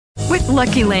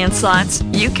Lucky Land Slots,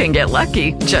 you can get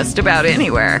lucky just about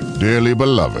anywhere. Dearly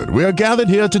beloved, we are gathered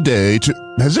here today to...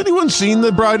 Has anyone seen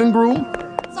the bride and groom?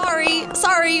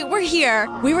 Sorry, we're here.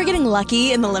 We were getting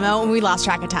lucky in the limo and we lost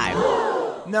track of time.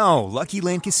 No, Lucky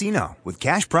Land Casino, with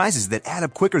cash prizes that add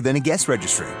up quicker than a guest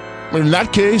registry. In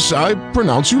that case, I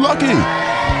pronounce you lucky.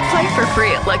 Play for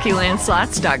free at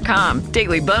LuckyLandSlots.com.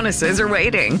 Daily bonuses are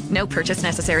waiting. No purchase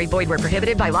necessary. Void where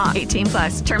prohibited by law.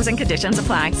 18+. Terms and conditions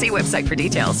apply. See website for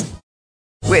details.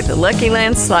 With the Lucky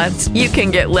Land Slots, you can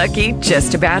get lucky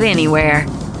just about anywhere.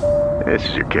 This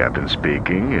is your captain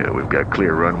speaking. We've got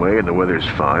clear runway and the weather's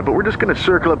fine, but we're just going to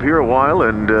circle up here a while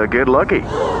and get lucky.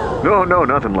 No,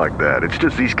 nothing like that. It's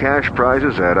just these cash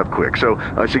prizes add up quick. So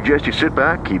I suggest you sit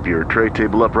back, keep your tray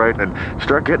table upright, and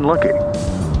start getting lucky.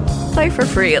 Play for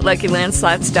free at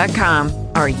LuckyLandSlots.com.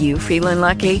 Are you feeling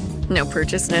lucky? No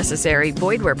purchase necessary.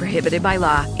 Void where prohibited by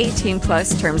law.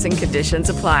 18+ terms and conditions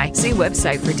apply. See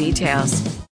website for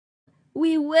details.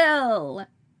 We will.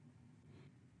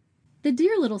 The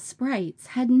dear little sprites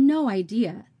had no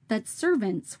idea that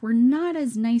servants were not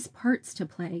as nice parts to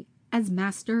play as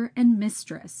master and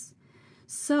mistress.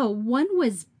 So one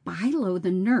was Bilo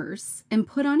the nurse and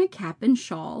put on a cap and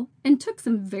shawl and took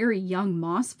some very young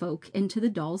moss folk into the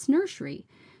doll's nursery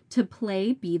to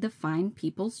play be the fine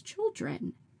people's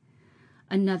children.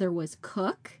 Another was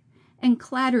cook and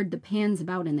clattered the pans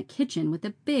about in the kitchen with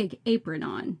a big apron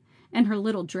on and her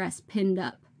little dress pinned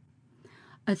up.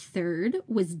 A third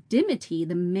was Dimity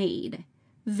the maid,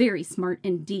 very smart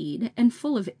indeed and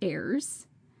full of airs.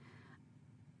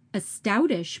 A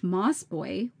stoutish moss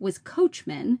boy was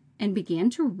coachman and began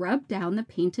to rub down the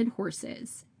painted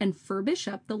horses and furbish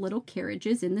up the little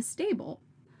carriages in the stable,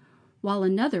 while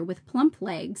another with plump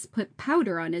legs put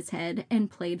powder on his head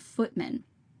and played footman.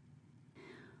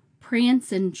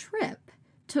 Prance and Trip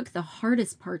took the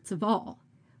hardest parts of all,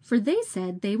 for they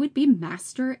said they would be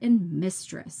master and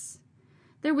mistress.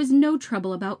 There was no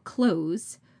trouble about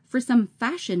clothes, for some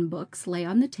fashion books lay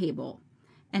on the table,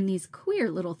 and these queer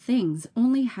little things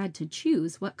only had to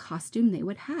choose what costume they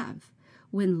would have,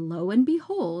 when lo and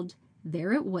behold,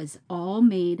 there it was all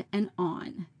made and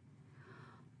on.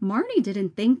 Marnie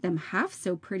didn't think them half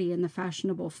so pretty in the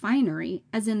fashionable finery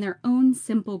as in their own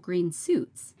simple green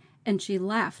suits, and she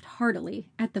laughed heartily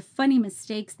at the funny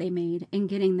mistakes they made in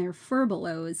getting their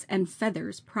furbelows and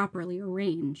feathers properly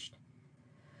arranged.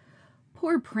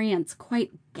 Poor Prance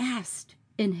quite gasped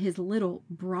in his little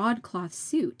broadcloth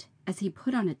suit as he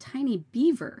put on a tiny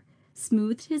beaver,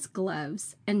 smoothed his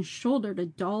gloves, and shouldered a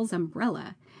doll's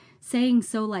umbrella, saying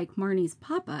so like Marnie's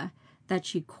papa that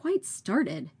she quite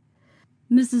started.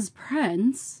 "Mrs.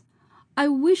 Prance, I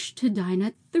wish to dine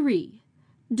at 3.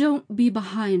 Don't be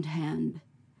behindhand."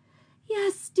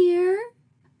 "Yes, dear,"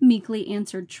 meekly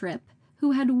answered Trip,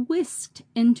 who had whisked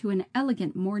into an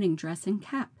elegant morning dress and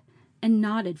cap, and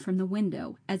nodded from the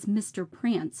window as Mr.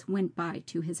 Prance went by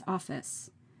to his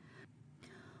office.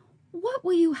 "What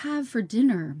will you have for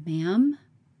dinner, ma'am?"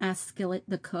 asked Skillet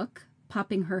the cook,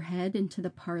 popping her head into the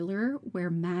parlor where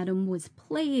Madam was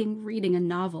reading a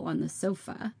novel on the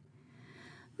sofa.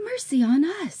 "Mercy on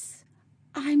us!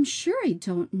 I'm sure I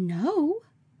don't know."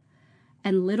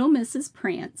 And little Mrs.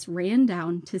 Prance ran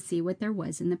down to see what there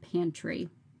was in the pantry.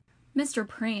 Mr.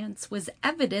 Prance was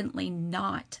evidently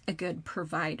not a good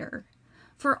provider,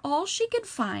 for all she could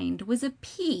find was a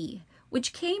pea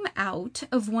which came out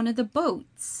of one of the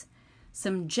boats,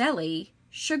 some jelly,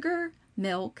 sugar,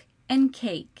 milk, and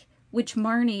cake which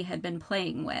Marnie had been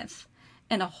playing with,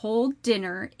 and a whole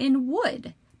dinner in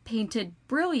wood, painted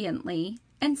brilliantly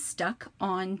and stuck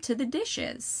on to the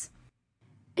dishes.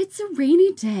 "It's a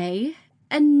rainy day,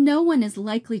 and no one is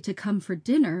likely to come for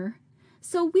dinner,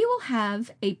 so we will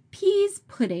have a peas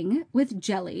pudding with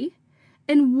jelly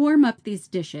and warm up these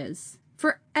dishes,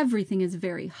 for everything is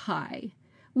very high.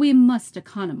 We must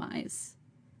economize,"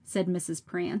 said Mrs.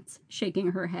 Prance,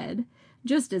 shaking her head,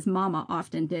 just as Mamma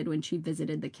often did when she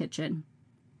visited the kitchen.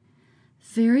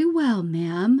 "Very well,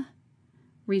 ma'am,"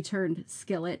 returned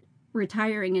Skillet,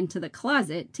 retiring into the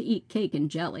closet to eat cake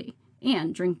and jelly,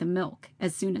 and drink the milk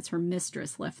as soon as her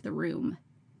mistress left the room.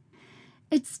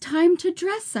 "It's time to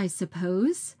dress, I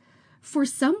suppose, for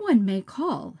someone may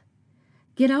call.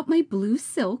 Get out my blue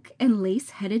silk and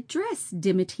lace-headed dress,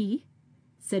 Dimity,"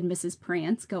 said Mrs.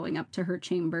 Prance, going up to her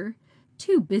chamber,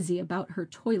 too busy about her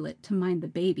toilet to mind the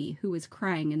baby who was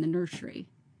crying in the nursery.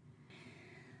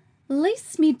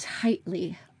 "Lace me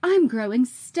tightly. I'm growing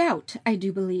stout, I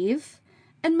do believe,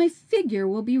 and my figure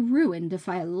will be ruined if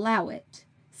I allow it,"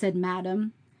 said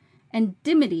Madam, and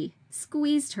Dimity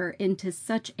squeezed her into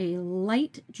such a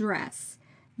light dress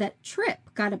that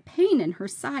Trip got a pain in her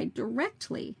side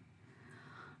directly.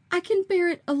 I can bear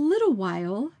it a little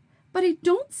while, but I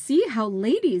don't see how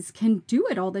ladies can do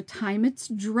it all the time. It's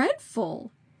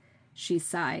dreadful, she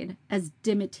sighed as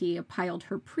Dimity piled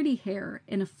her pretty hair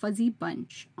in a fuzzy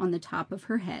bunch on the top of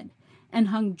her head and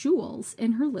hung jewels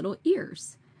in her little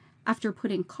ears, after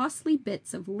putting costly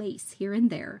bits of lace here and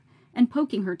there and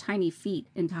poking her tiny feet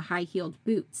into high-heeled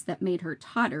boots that made her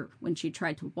totter when she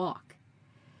tried to walk.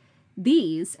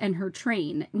 These and her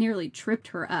train nearly tripped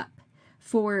her up,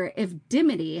 for if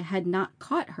Dimity had not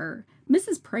caught her,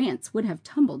 Mrs. Prance would have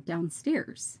tumbled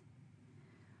downstairs.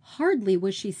 Hardly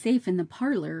was she safe in the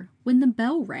parlor when the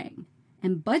bell rang,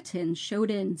 and Buttons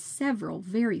showed in several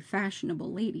very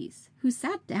fashionable ladies, who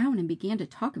sat down and began to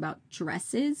talk about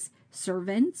dresses,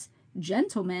 servants,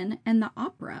 gentlemen, and the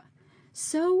opera,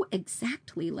 so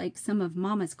exactly like some of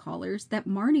Mamma's callers that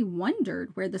Marnie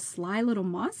wondered where the sly little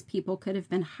Moss people could have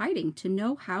been hiding to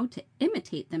know how to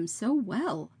imitate them so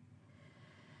well.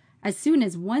 As soon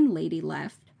as one lady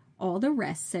left, all the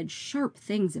rest said sharp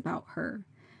things about her,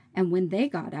 and when they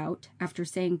got out, after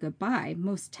saying goodbye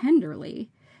most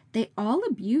tenderly, they all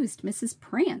abused Mrs.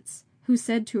 Prance, who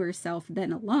said to herself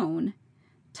then alone,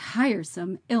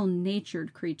 "Tiresome,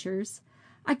 ill-natured creatures.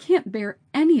 I can't bear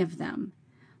any of them,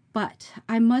 but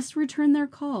I must return their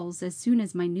calls as soon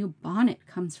as my new bonnet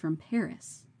comes from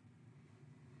Paris."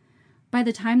 By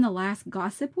the time the last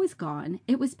gossip was gone,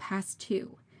 it was past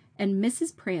 2, and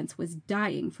Mrs. Prance was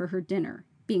dying for her dinner,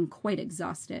 being quite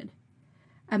exhausted.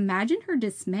 Imagine her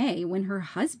dismay when her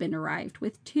husband arrived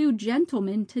with 2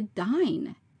 gentlemen to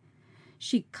dine.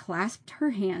 She clasped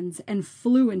her hands and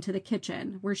flew into the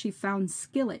kitchen, where she found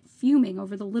Skillet fuming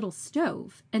over the little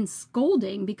stove and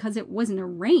scolding because it wasn't a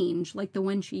range like the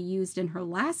one she used in her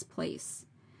last place.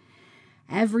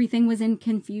 Everything was in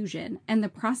confusion, and the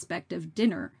prospect of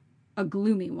dinner a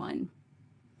gloomy one.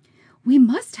 "We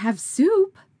must have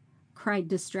soup," cried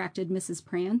distracted Mrs.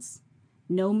 Prance.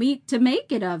 "No meat to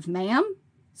make it of, ma'am,"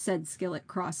 said Skillet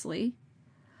crossly.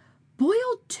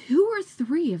 "Boil 2 or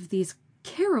 3 of these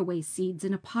caraway seeds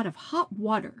in a pot of hot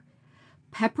water,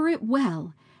 pepper it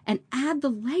well, and add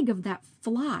the leg of that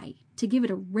fly to give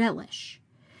it a relish.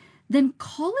 Then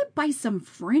call it by some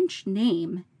French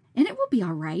name, and it will be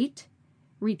all right,"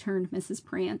 returned Mrs.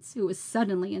 Prance, who was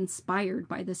suddenly inspired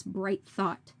by this bright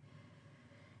thought.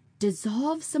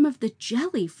 "Dissolve some of the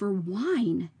jelly for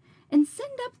wine, and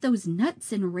send up those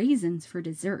nuts and raisins for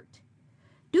dessert.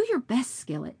 Do your best,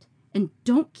 Skillet, and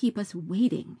don't keep us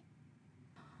waiting."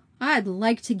 "I'd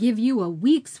like to give you a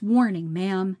week's warning,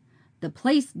 ma'am. The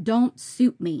place don't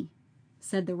suit me,"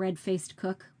 said the red-faced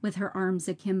cook, with her arms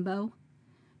akimbo.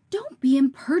 "Don't be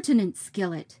impertinent,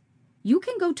 Skillet. You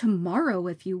can go tomorrow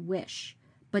if you wish,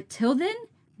 but till then,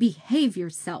 behave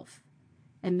yourself."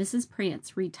 And Mrs.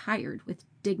 Prance retired with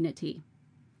dignity.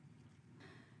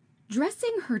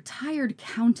 Dressing her tired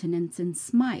countenance in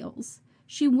smiles,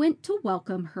 she went to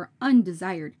welcome her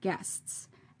undesired guests,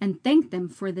 and thank them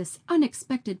for this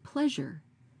unexpected pleasure.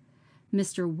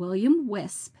 Mr. William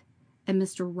Wisp and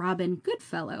Mr. Robin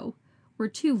Goodfellow were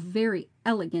 2 very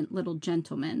elegant little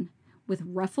gentlemen, with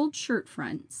ruffled shirt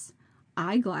fronts,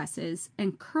 eyeglasses,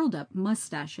 and curled-up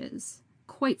mustaches,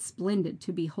 quite splendid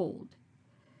to behold.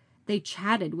 They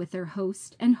chatted with their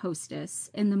host and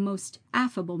hostess in the most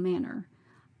affable manner,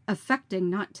 affecting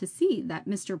not to see that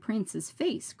Mr. Prance's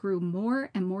face grew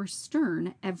more and more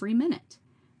stern every minute,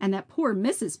 and that poor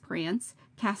Mrs. Prance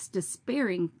cast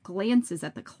despairing glances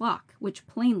at the clock, which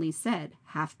plainly said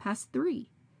 3:30.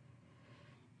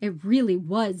 It really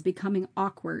was becoming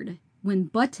awkward when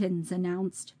Buttons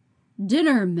announced,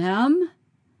 "Dinner, ma'am,"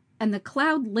 and the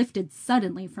cloud lifted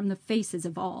suddenly from the faces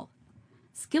of all.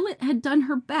 Skillet had done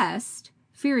her best,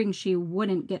 fearing she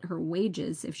wouldn't get her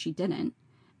wages if she didn't,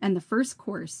 and the first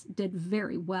course did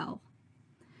very well.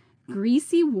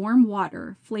 Greasy warm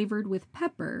water flavored with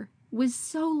pepper was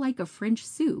so like a French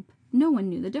soup no one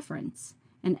knew the difference,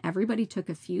 and everybody took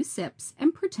a few sips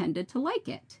and pretended to like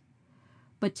it.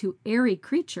 But to airy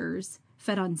creatures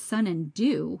fed on sun and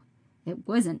dew, it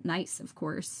wasn't nice, of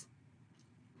course.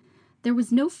 There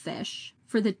was no fish,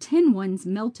 for the tin ones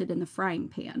melted in the frying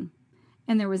pan,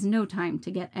 and there was no time to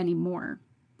get any more.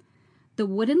 The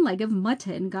wooden leg of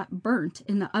mutton got burnt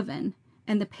in the oven,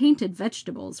 and the painted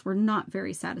vegetables were not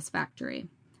very satisfactory,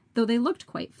 though they looked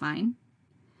quite fine.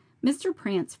 Mr.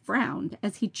 Prance frowned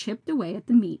as he chipped away at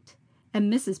the meat,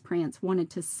 and Mrs. Prance wanted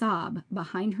to sob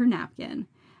behind her napkin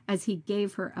as he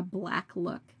gave her a black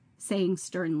look, saying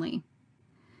sternly,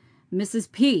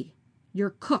 "Mrs. P., your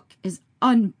cook is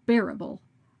unbearable.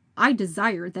 I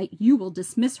desire that you will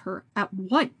dismiss her at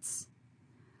once."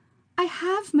 "I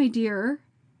have, my dear,"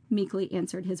 meekly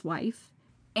answered his wife,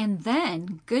 and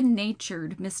then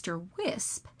good-natured Mr.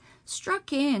 Wisp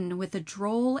struck in with a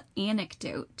droll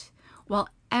anecdote while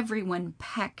everyone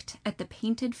pecked at the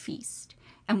painted feast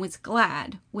and was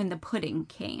glad when the pudding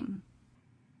came.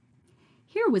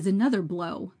 Here was another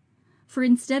blow, for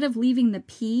instead of leaving the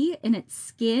pea in its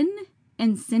skin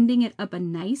and sending it up a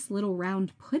nice little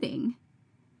round pudding,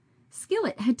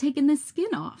 Skillet had taken the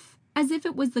skin off, as if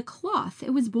it was the cloth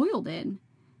it was boiled in,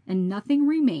 and nothing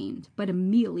remained but a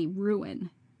mealy ruin.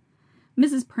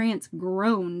 Mrs. Prance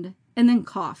groaned and then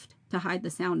coughed to hide the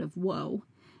sound of woe,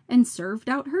 and served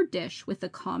out her dish with the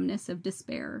calmness of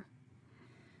despair.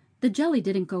 The jelly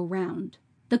didn't go round.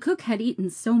 The cook had eaten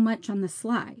so much on the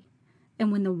sly,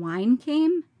 and when the wine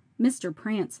came, Mr.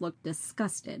 Prance looked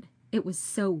disgusted. It was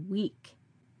so weak.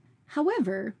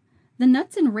 However, the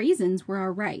nuts and raisins were all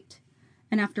right,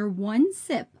 and after one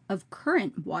sip of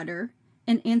currant water,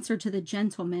 in answer to the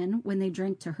gentlemen when they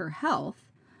drank to her health,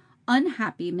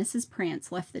 unhappy Mrs.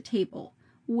 Prance left the table,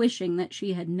 wishing that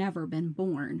she had never been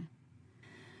born.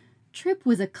 Trip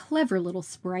was a clever little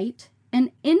sprite,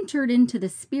 and entered into the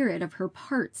spirit of her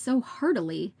part so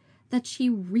heartily that she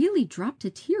really dropped a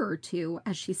tear or two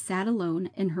as she sat alone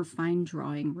in her fine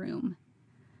drawing-room.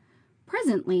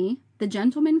 Presently, the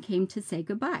gentlemen came to say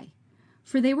good-bye,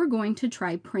 for they were going to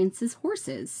try Prance's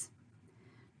horses.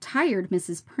 Tired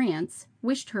Mrs. Prance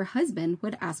wished her husband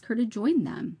would ask her to join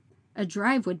them. A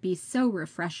drive would be so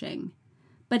refreshing,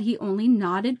 but he only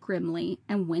nodded grimly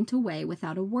and went away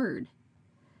without a word.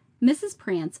 Mrs.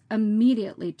 Prance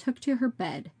immediately took to her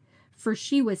bed, for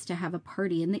she was to have a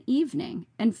party in the evening,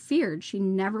 and feared she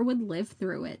never would live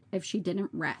through it if she didn't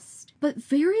rest. But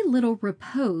very little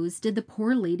repose did the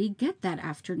poor lady get that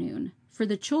afternoon, for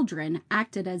the children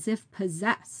acted as if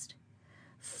possessed.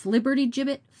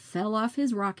 Flibbertigibbet fell off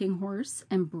his rocking horse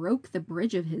and broke the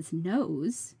bridge of his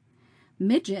nose.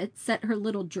 Midget set her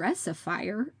little dress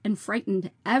afire and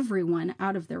frightened everyone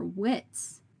out of their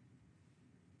wits.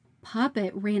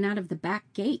 Poppet ran out of the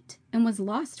back gate and was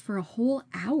lost for a whole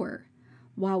hour,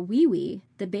 while Wee Wee,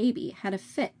 the baby, had a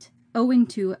fit, owing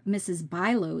to Mrs.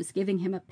 Bilow's giving him a